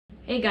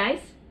Hey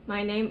guys,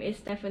 my name is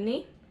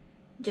Stephanie,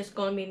 just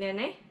call me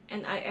Nene,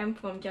 and I am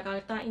from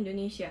Jakarta,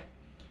 Indonesia.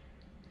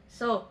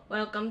 So,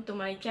 welcome to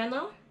my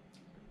channel.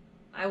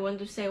 I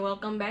want to say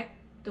welcome back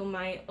to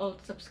my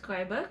old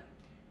subscriber,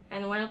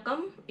 and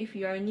welcome if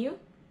you are new.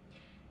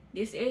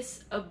 This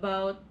is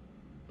about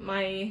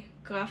my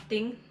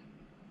crafting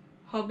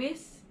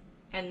hobbies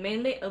and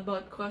mainly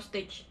about cross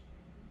stitch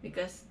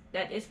because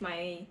that is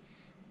my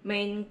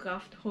main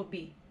craft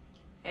hobby.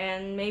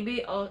 And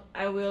maybe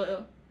I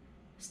will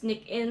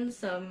sneak in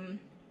some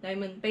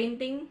diamond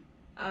painting,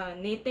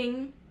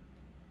 knitting,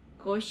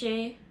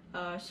 crochet,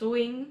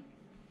 sewing,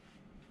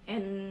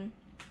 and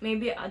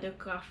maybe other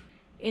craft.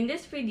 In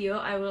this video,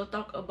 I will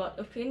talk about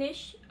a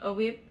finish, a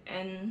whip,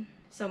 and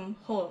some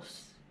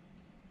holes.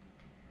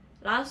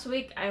 Last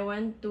week, I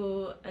went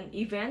to an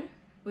event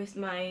with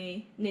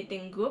my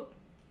knitting group.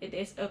 It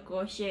is a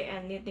crochet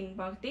and knitting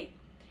party.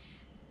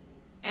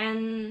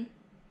 And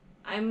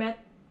I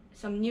met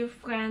some new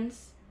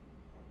friends,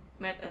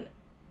 met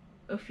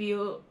a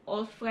few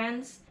old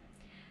friends.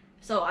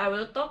 So I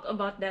will talk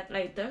about that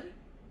later.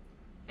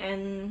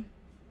 And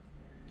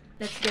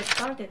let's get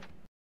started.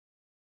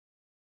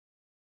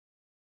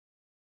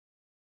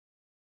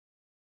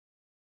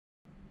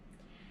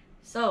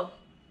 So,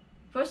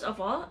 first of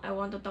all, I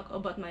want to talk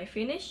about my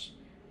finish.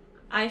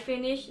 I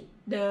finished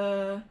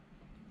the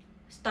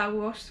Star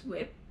Wars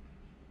whip.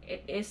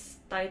 It is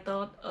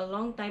titled A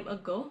Long Time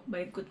Ago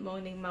by Good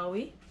Morning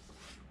Maui.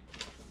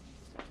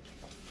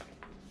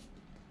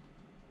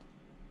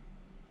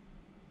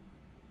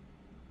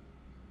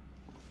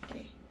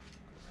 Okay.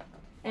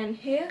 And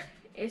here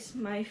is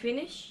my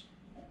finish.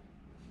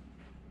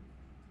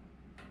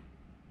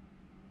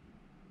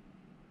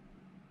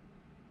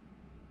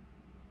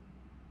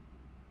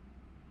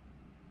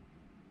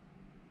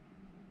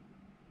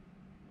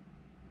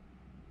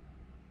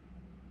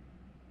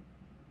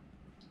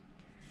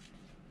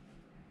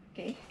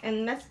 Okay,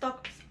 and let's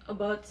talk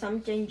about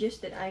some changes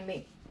that I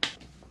made.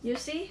 You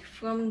see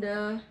from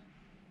the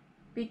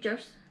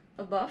pictures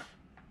above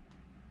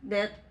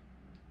that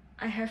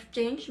I have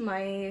changed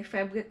my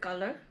fabric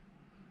color.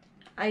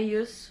 I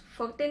use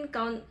 14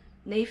 count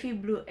navy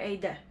blue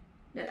Aida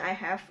that I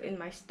have in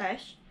my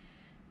stash,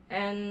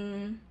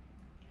 and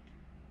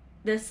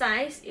the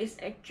size is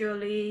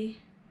actually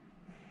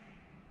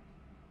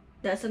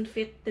doesn't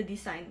fit the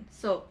design.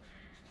 So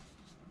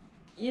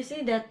you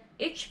see that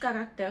each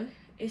character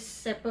is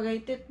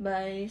separated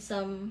by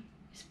some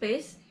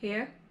space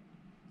here.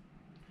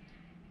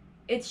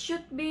 It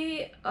should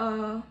be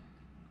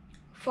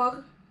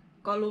 4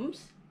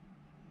 columns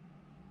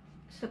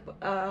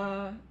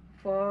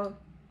for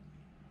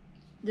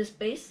the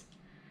space,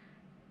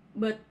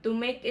 but to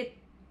make it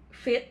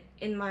fit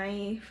in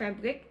my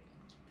fabric,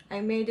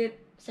 I made it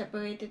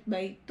separated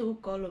by 2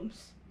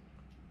 columns.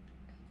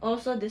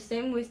 Also the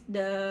same with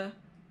the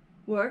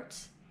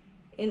words.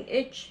 In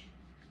each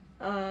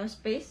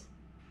space,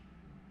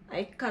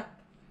 I cut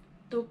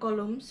 2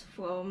 columns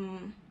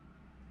from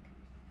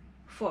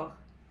 4,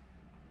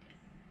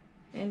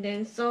 and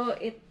then so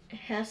it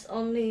has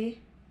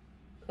only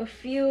a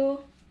few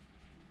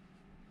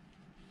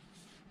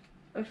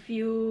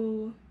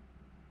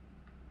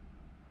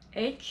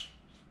edge,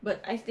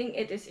 but I think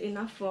it is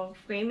enough for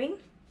framing.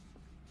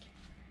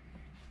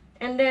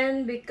 And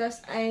then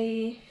because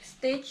I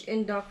stitch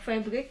in dark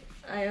fabric,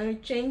 I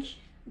change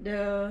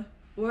the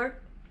word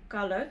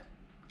color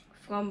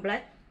from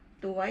black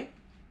to white.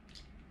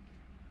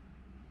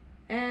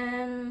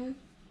 And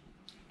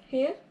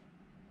here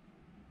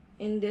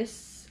in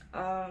this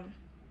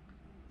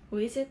who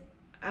is it,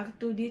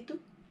 R2D2,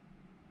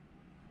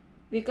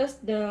 because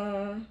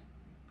the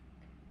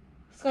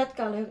thread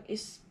color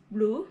is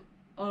blue,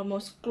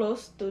 almost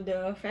close to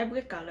the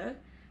fabric color,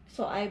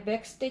 so I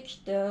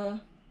backstitch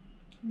the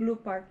blue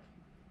part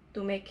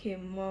to make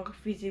him more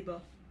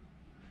visible.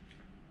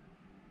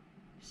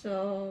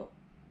 So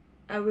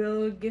I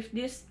will give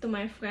this to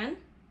my friend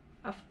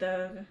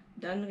after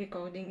done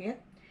recording it.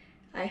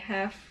 I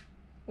have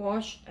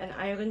washed and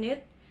ironed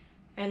it,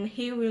 and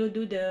he will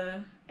do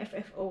the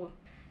FFO.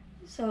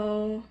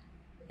 So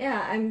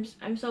yeah,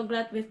 I'm so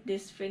glad with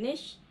this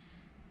finish.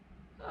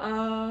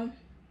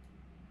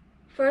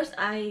 First,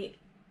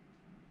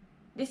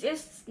 this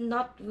is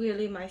not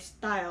really my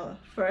style.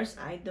 First,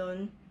 I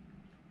don't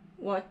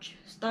watch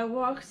Star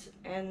Wars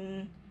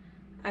and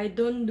I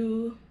don't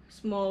do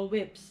small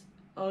whips,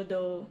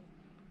 although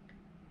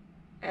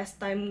as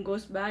time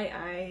goes by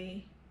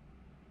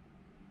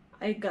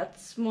I got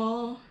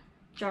small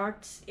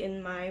charts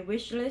in my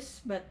wish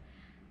list, but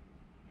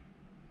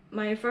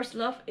my first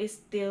love is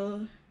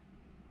still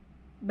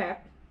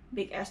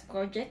big ass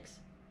projects.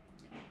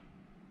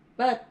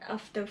 But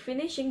after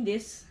finishing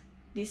this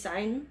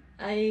design,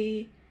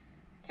 I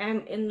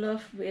am in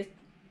love with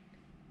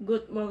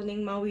Good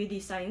Morning Maui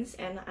designs,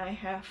 and I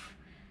have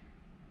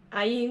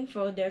eyeing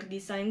for their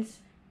designs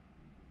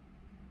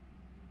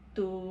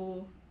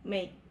to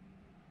make.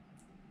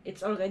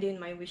 It's already in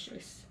my wish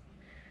list,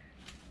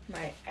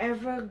 my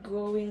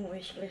ever-growing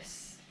wish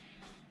list.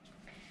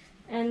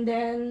 And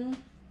then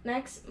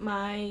next,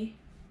 my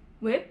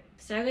whip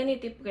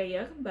Serenity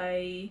Prayer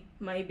by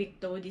My Big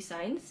Toe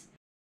Designs.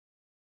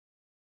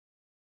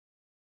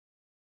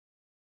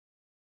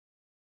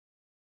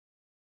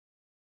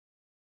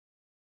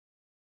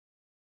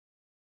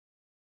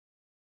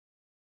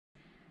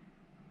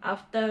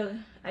 After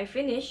I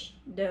finish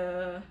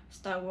the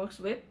Star Wars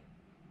whip,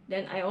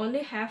 then I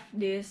only have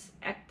this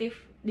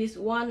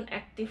one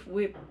active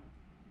whip,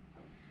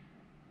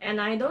 and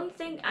I don't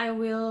think I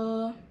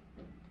will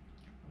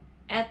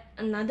add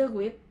another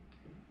whip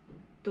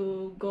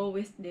to go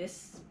with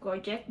this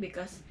project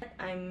because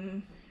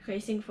I'm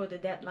racing for the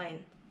deadline.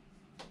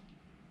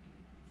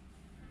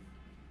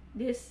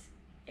 This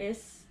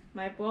is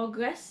my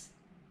progress.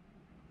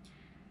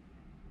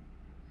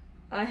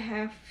 I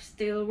have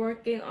still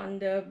working on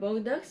the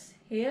borders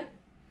here,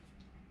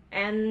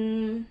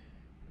 and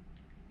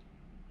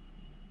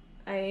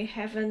I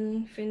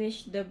haven't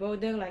finished the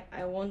border like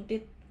I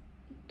wanted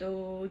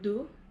to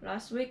do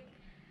last week,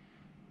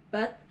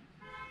 but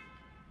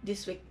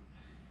this week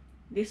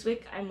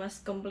I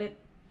must complete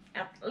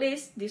at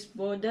least this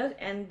border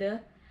and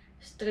the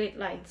straight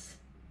lines.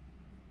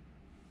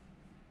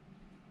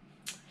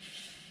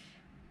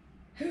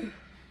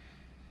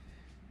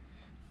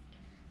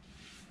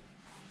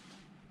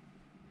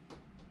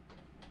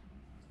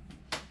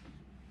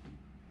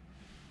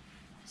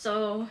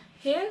 So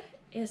here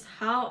is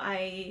how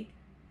I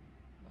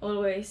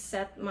always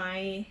set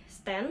my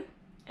stand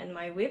and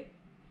my whip,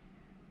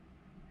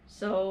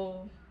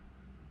 so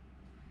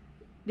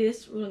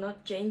this will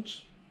not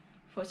change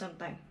for some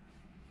time.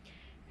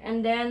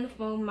 And then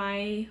for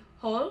my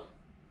haul,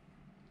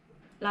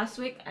 last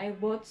week I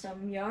bought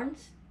some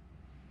yarns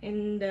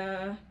in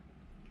the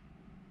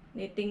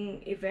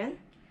knitting event.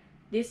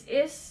 This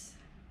is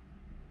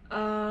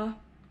a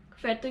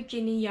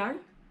fettuccine yarn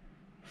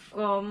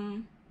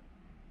from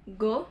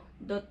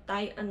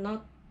Go.tie a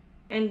knot,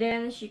 and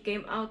then she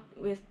came out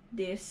with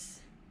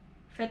this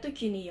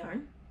fettuccine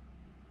yarn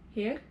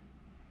here.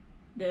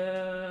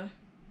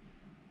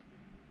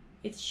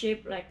 It's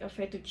shaped like a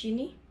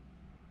fettuccine.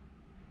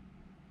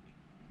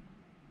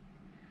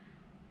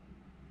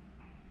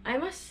 I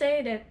must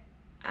say that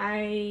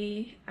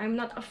I'm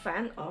not a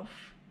fan of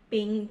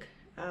pink,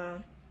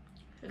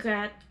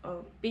 red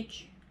or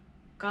peach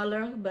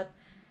color, but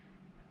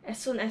as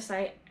soon as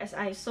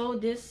I saw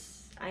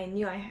this, I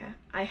knew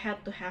I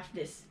had to have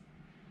this.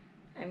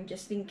 I'm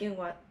just thinking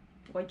what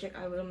project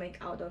I will make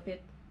out of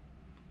it.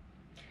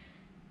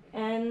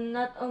 And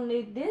not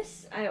only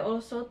this, I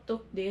also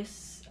took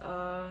this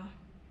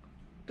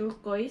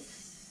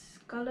turquoise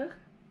color,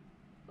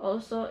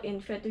 also in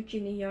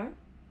fettuccine yarn.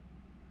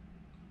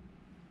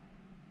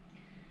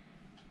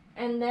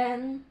 And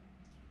then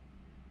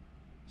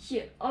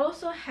she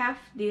also have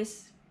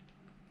this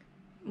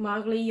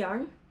marley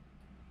yarn.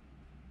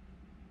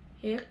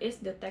 Here is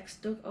the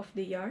texture of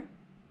the yarn.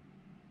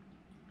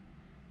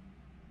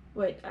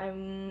 Wait,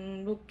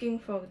 I'm looking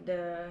for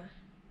the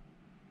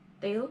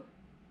tail.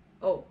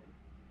 Oh,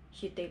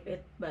 she taped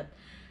it, but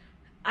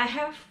I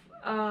have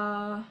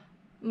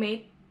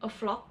made a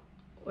vlog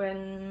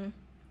when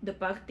the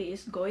party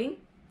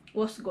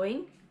was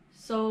going.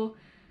 So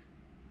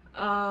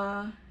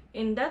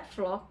in that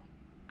vlog,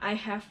 I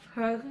have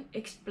her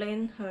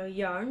explain her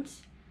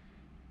yarns,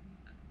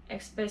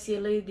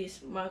 especially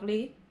this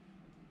marley,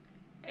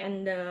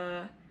 and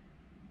her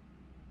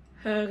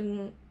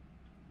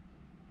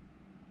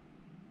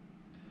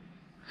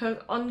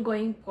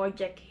ongoing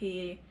project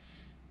here.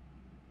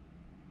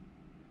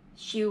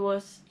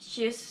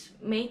 She's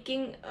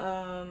making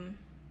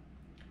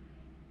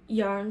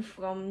yarn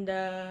from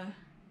the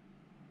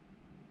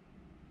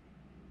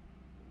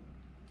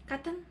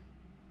cotton.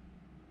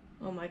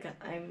 Oh my god,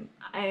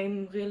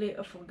 I'm really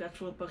a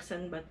forgetful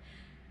person, but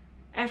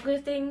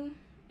everything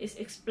is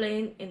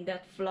explained in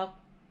that vlog,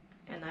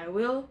 and I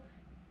will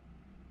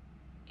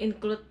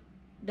include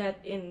that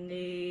in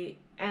the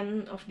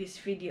end of this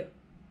video,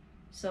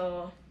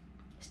 so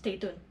stay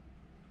tuned.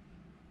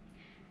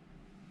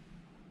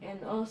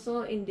 And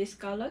also in this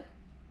color,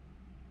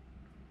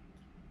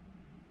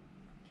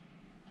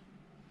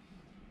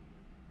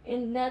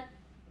 in that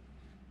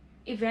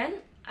event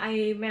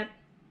I met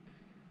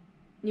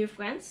new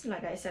friends,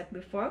 like I said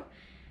before,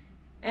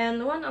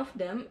 and one of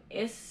them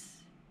is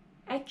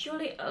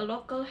actually a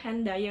local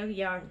hand dyer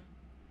yarn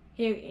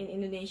here in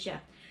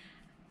Indonesia.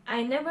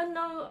 I never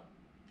know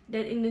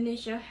that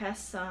Indonesia has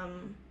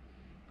some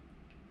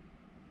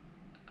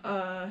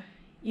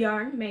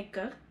yarn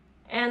maker,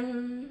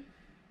 and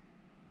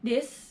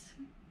this,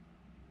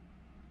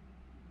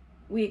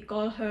 we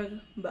call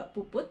her Mbak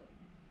Puput.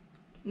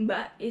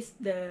 Mbak is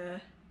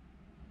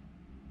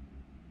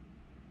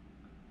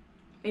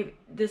maybe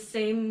the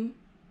same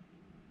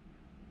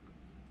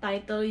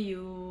title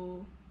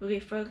you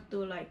refer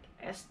to, like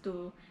as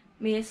to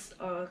Miss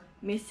or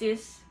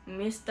Mrs.,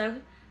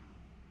 Mr.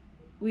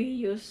 We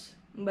use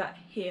Mbak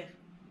here,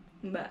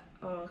 Mbak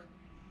or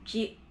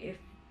Chi if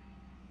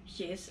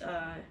she is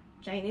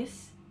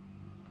Chinese.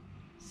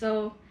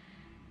 So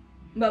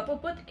Mbak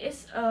Puput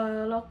is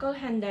a local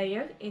hand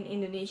dyer in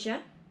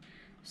Indonesia.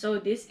 So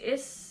this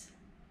is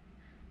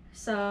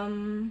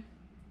some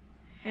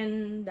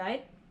hand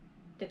dyed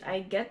that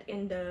I get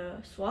in the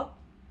swap.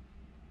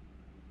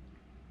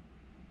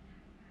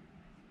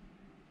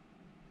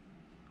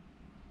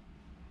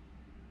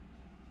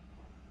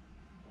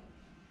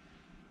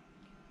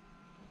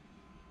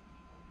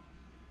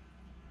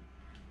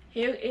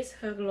 Here is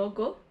her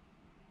logo.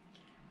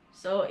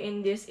 So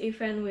in this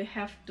event we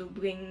have to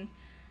bring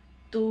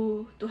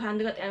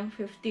 250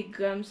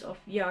 grams of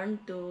yarn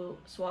to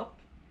swap.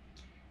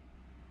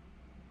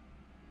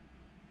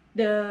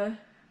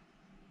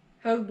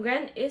 Her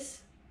brand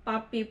is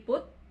Papi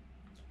Put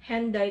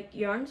hand dyed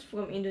yarns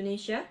from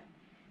Indonesia.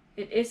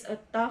 It is a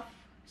tough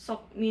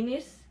sock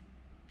minis,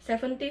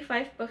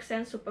 75%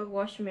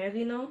 superwash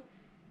merino,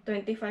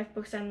 25%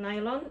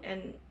 nylon,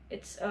 and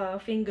it's a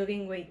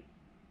fingering weight.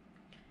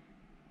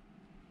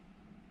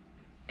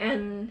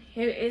 And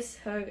here is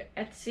her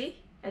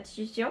Etsy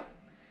shop.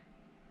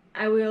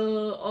 I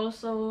will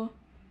also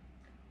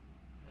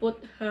put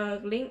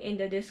her link in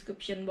the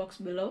description box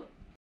below.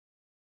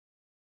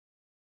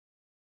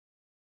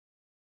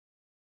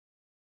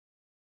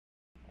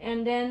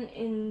 And then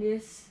in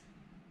this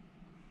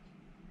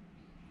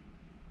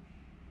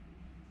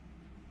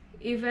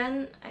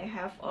event, I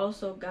have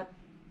also got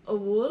a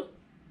wool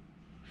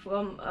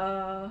from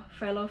a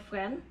fellow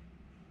friend.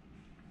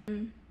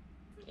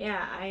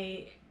 Yeah,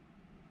 I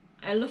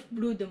love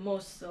blue the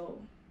most, so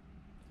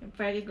I'm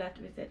very glad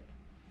with it.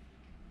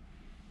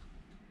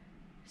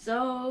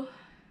 So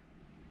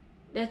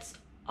that's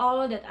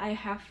all that I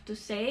have to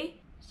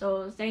say.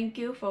 So thank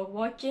you for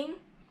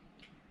watching,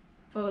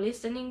 for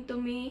listening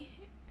to me,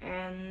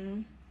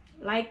 and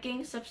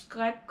liking,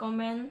 subscribe,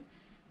 comment.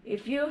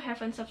 If you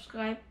haven't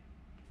subscribed,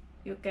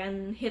 you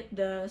can hit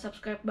the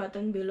subscribe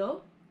button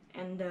below,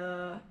 and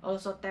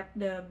also tap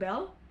the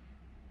bell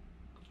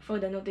for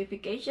the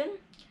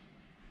notification.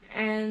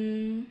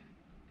 And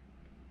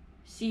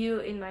see you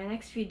in my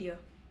next video.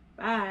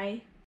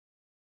 Bye.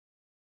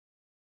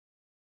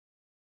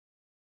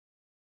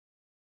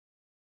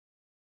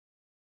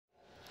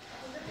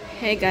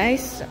 Hey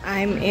guys,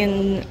 I'm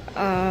in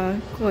a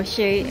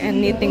crochet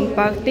and knitting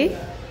party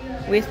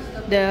with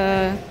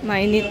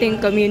my knitting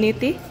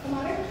community.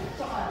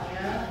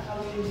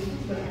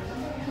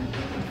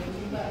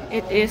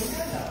 It is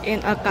in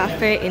a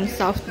cafe in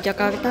South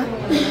Jakarta.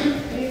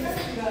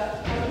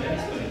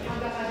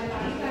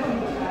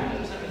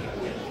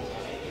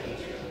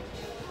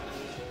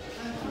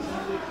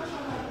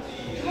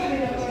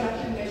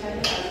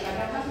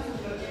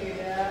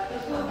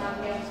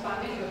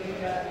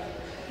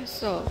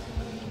 So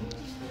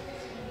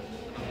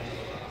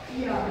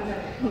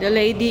the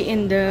lady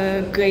in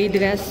the gray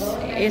dress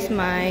is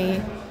my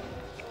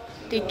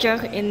teacher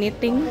in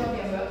knitting,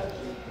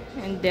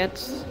 and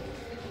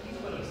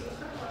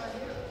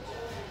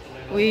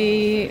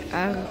we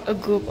are a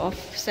group of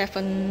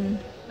 7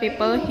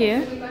 people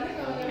here,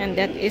 and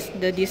that is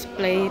the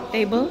display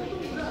table.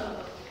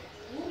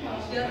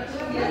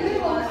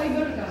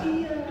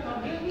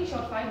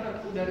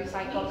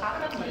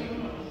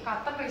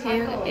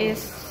 Here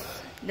is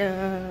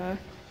the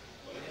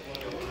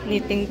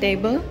knitting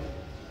table,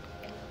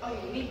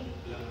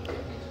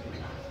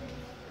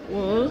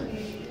 wool,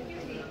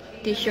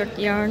 t-shirt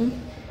yarn,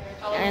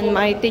 and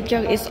my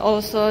teacher is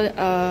also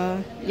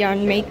a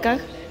yarn maker.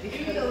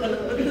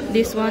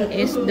 This one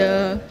is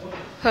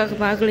her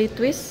Marley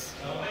twist.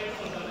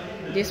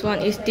 This one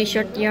is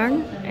t-shirt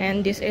yarn,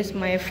 and this is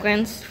my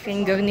friend's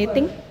finger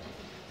knitting,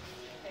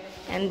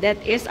 and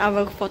that is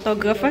our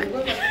photographer.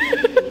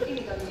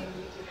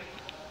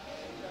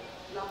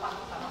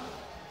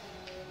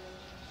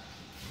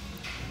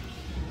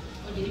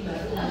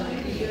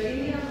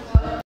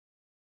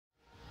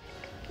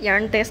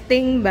 Yarn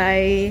testing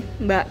by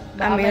Mbak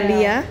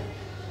Amelia,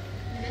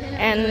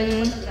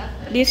 and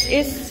this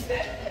is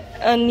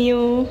a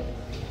new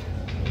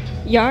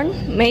yarn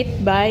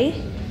made by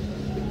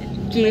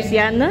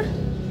Kisiana.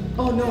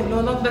 Oh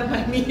no, not that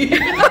by me.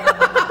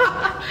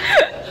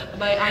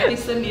 By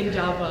artisan in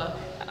Java.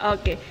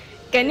 Okay,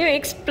 can you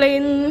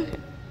explain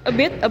a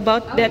bit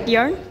about that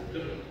yarn?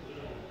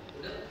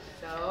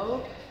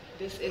 So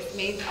this is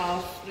made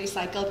of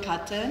recycled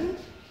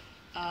cotton,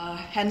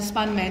 hand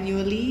spun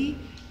manually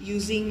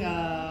using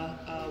a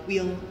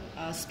wheel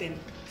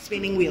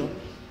spinning wheel.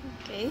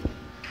 Okay.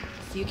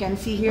 So you can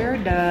see here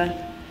the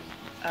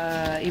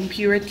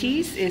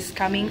impurities is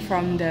coming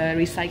from the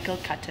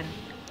recycled cotton.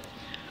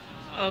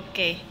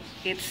 Okay.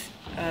 It's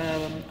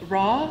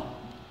raw,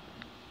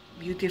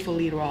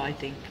 beautifully raw, I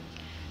think.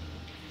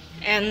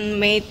 And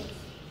made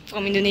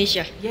from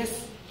Indonesia.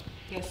 Yes,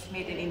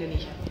 made in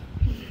Indonesia.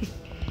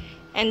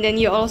 And then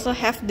you also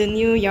have the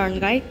new yarn,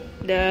 right?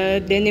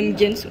 The denim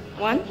jeans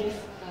one. Yes,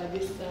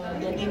 this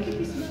denim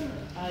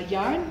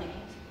yarn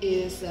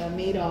is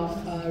made of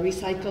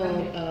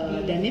recycled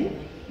denim.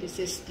 This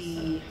is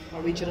the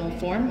original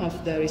form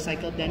of the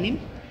recycled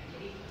denim.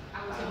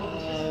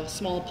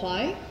 Small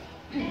ply,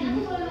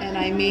 and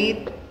I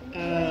made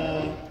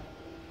a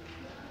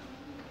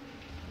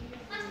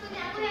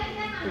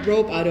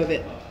rope out of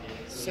it.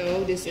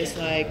 So this is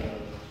like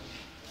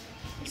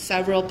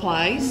several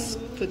plies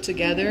put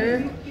together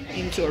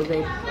into a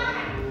rope.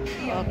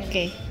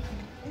 Okay.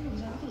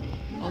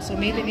 Also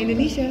made in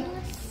Indonesia.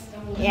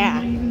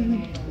 Yeah,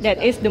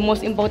 that is the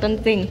most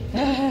important thing.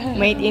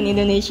 Made in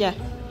Indonesia.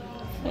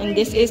 And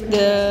this is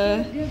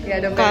the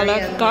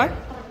color card.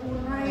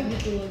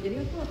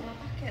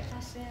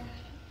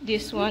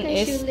 This one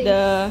is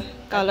the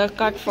color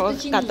card for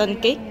cotton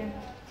cake.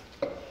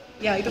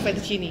 Ya, itu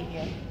fettuccine.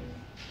 Ya.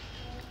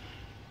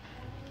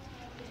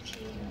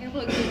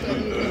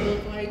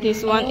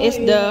 This one is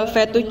the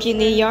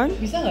fettuccine yarn,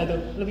 Bisa nggak tuh?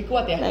 Lebih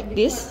kuat ya? like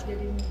this.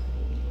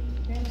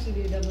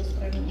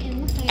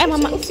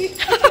 Mama.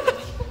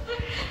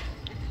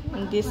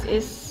 And this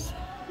is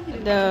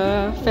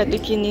the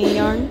fettuccine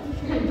yarn.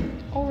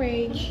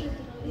 Orange.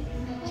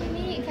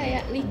 Ini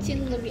kayak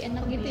licin, lebih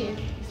enak gitu ya?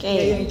 Okay.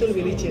 Ya, yang itu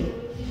lebih licin.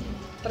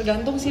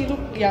 Tergantung sih lu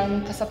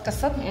yang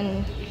keset-keset.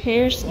 And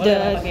here's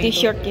the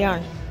t-shirt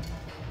yarn.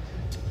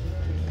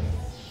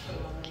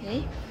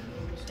 Okay.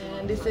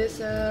 And this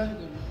is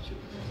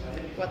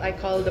what I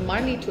call the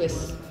Marley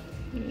twist.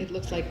 It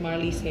looks like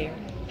Marley's hair.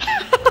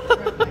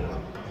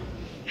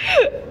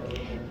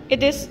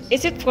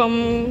 Is it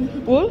from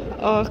wool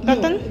or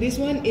cotton? No, this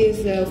one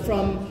is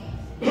from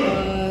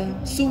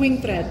sewing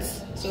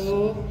threads.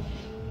 So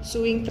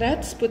sewing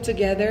threads put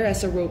together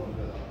as a rope.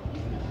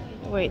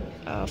 Wait.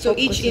 So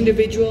each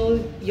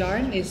individual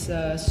yarn is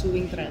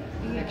sewing thread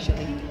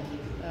actually.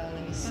 Let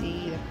me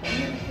see the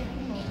corner.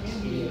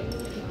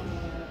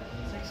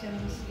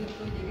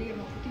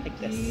 Like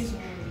this.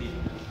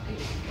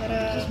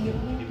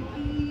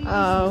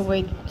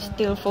 Wait,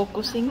 still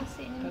focusing.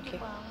 Okay.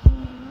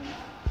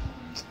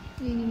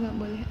 Ini nggak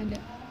boleh ada.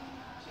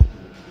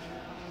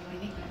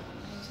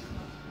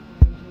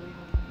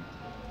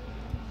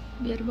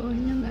 Biar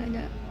bawahnya nggak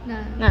ada.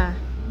 Nah.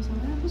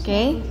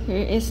 Okay,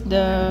 here is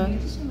the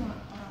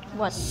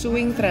what?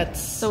 Sewing threads.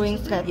 Sewing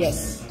threads.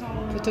 Yes.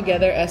 Put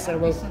together as a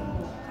rope.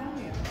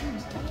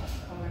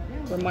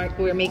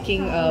 We're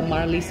making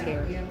Marley's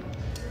hair.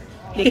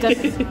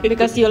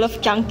 Because you love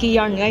chunky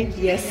yarn, right?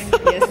 Yes,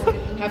 yes.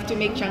 Have to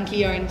make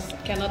chunky yarns.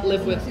 Cannot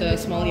live with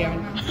small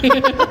yarn.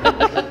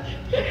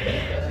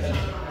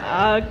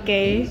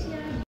 Okay.